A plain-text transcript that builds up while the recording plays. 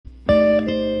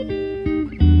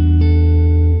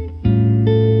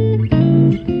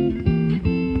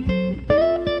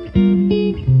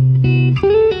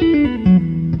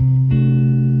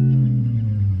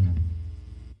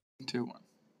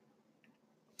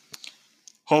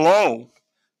Hello.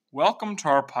 Welcome to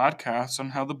our podcast on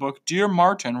how the book Dear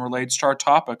Martin relates to our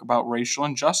topic about racial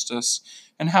injustice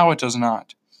and how it does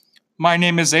not. My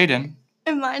name is Aiden.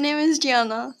 And my name is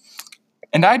Gianna.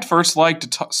 And I'd first like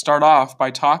to start off by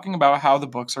talking about how the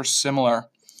books are similar.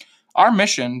 Our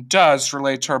mission does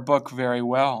relate to our book very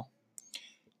well.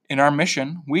 In our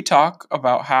mission, we talk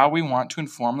about how we want to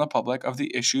inform the public of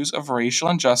the issues of racial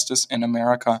injustice in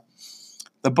America.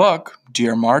 The book,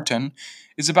 Dear Martin,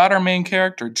 is about our main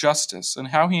character, Justice, and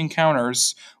how he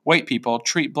encounters white people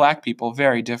treat black people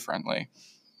very differently.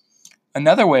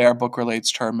 Another way our book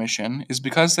relates to our mission is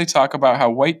because they talk about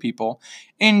how white people,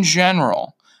 in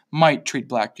general, might treat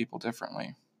black people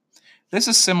differently. This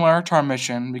is similar to our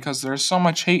mission because there is so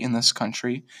much hate in this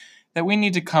country that we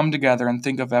need to come together and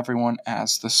think of everyone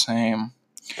as the same.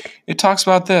 It talks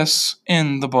about this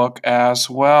in the book as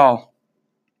well.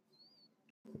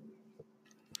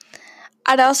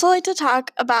 I'd also like to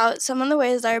talk about some of the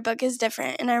ways that our book is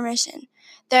different in our mission.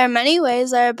 There are many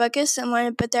ways that our book is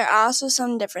similar, but there are also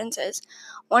some differences.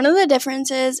 One of the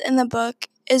differences in the book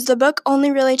is the book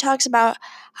only really talks about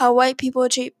how white people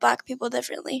treat black people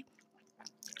differently.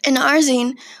 In our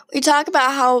zine, we talk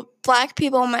about how black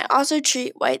people might also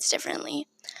treat whites differently.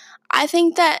 I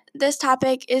think that this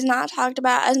topic is not talked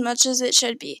about as much as it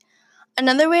should be.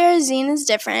 Another way our zine is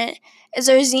different is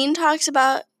our zine talks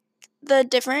about the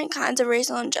different kinds of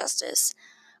racial injustice,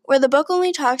 where the book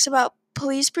only talks about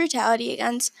police brutality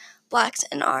against blacks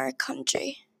in our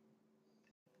country.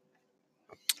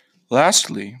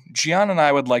 Lastly, Gian and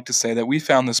I would like to say that we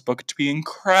found this book to be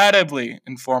incredibly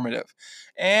informative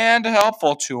and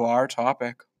helpful to our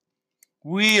topic.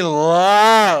 We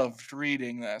loved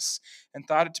reading this and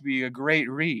thought it to be a great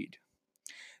read.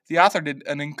 The author did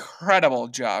an incredible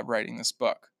job writing this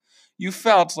book. You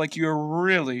felt like you were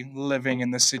really living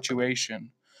in this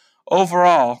situation.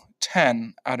 Overall,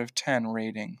 10 out of 10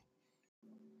 rating.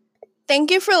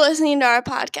 Thank you for listening to our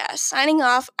podcast. Signing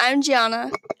off, I'm Gianna.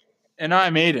 And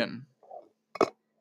I'm Aiden.